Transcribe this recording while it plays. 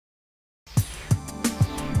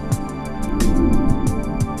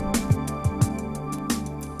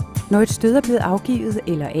Når et stød er blevet afgivet,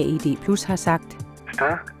 eller AED Plus har sagt,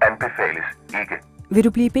 stød anbefales ikke. vil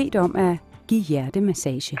du blive bedt om at give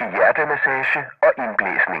hjertemassage. Giv hjertemassage og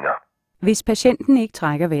indblæsninger. Hvis patienten ikke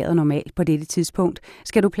trækker vejret normalt på dette tidspunkt,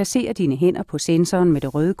 skal du placere dine hænder på sensoren med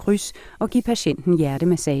det røde kryds og give patienten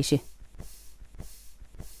hjertemassage.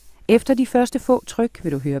 Efter de første få tryk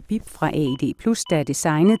vil du høre bip fra AED Plus, der er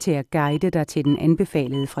designet til at guide dig til den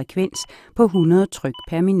anbefalede frekvens på 100 tryk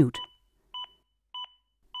per minut.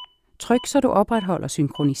 Tryk, så du opretholder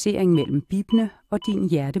synkronisering mellem bipene og din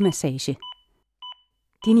hjertemassage.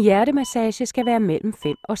 Din hjertemassage skal være mellem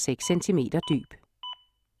 5 og 6 cm dyb.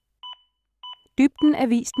 Dybden er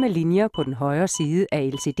vist med linjer på den højre side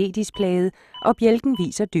af LCD-displayet, og bjælken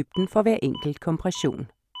viser dybden for hver enkelt kompression.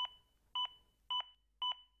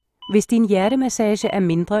 Hvis din hjertemassage er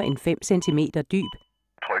mindre end 5 cm dyb,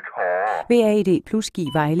 Tryk hårdere. vil AED Plus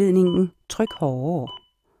give vejledningen tryk hårdere.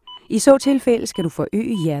 I så tilfælde skal du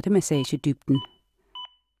forøge hjertemassagedybden.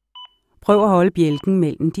 Prøv at holde bjælken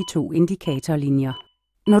mellem de to indikatorlinjer.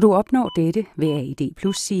 Når du opnår dette, vil AED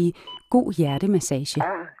Plus sige god hjertemassage.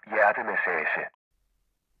 God hjertemassage.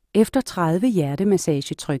 Efter 30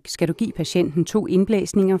 hjertemassagetryk skal du give patienten 2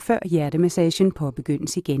 indblæsninger, før hjertemassagen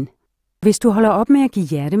påbegyndes igen. Hvis du holder op med at give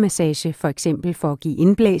hjertemassage, for eksempel for at give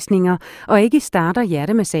indblæsninger, og ikke starter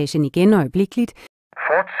hjertemassagen igen øjeblikkeligt,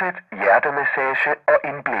 Fortsæt hjertemassage og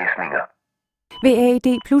indblæsninger. vil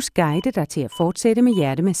AED Plus guide dig til at fortsætte med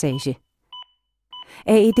hjertemassage.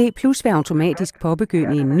 AED Plus vil automatisk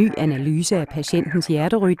påbegynde en ny analyse af patientens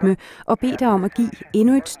hjerterytme og bede dig om at give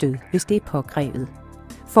endnu et stød, hvis det er påkrævet.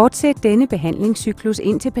 Fortsæt denne behandlingscyklus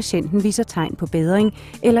indtil patienten viser tegn på bedring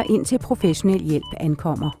eller indtil professionel hjælp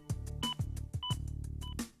ankommer.